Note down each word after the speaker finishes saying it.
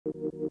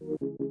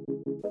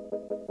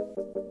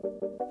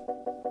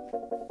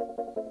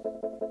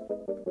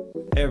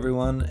Hey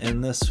everyone,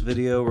 in this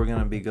video we're going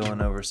to be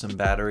going over some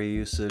battery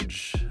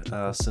usage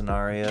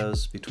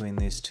scenarios between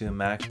these two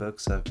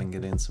MacBooks. I've been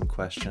getting some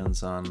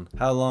questions on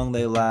how long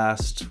they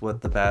last,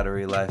 what the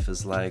battery life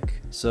is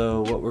like.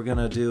 So what we're going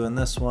to do in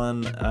this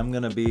one, I'm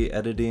going to be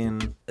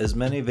editing as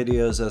many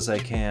videos as I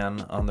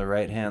can on the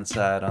right hand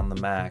side on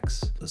the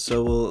Macs.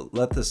 So we'll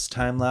let this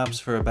time lapse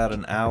for about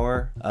an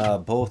hour.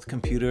 Both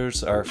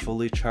computers are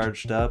fully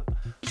charged up.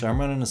 So I'm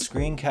running a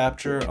screen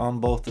capture on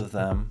both of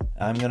them.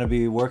 I'm going to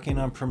be working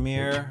on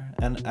Premiere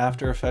and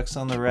After Effects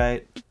on the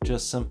right,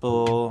 just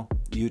simple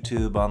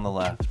YouTube on the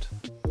left.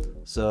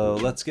 So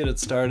let's get it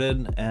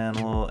started and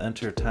we'll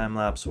enter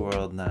time-lapse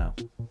world now.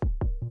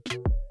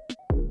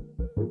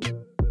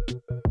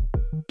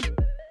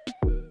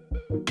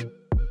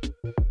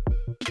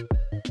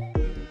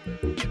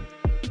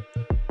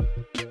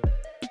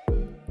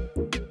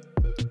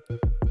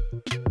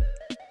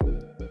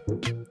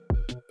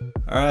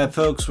 Alright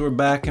folks, we're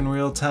back in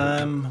real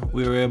time.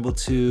 We were able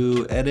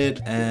to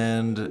edit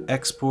and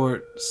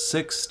export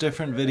 6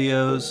 different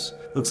videos.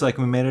 Looks like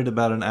we made it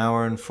about an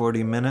hour and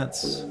 40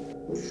 minutes.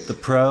 The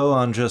Pro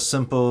on just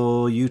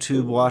simple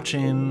YouTube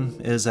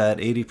watching is at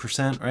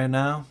 80% right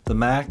now. The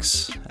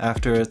Max,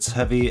 after its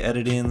heavy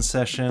editing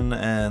session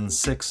and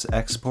 6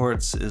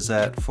 exports, is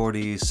at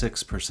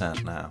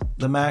 46% now.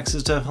 The Max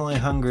is definitely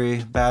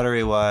hungry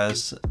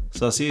battery-wise.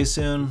 So I'll see you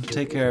soon.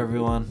 Take care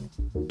everyone.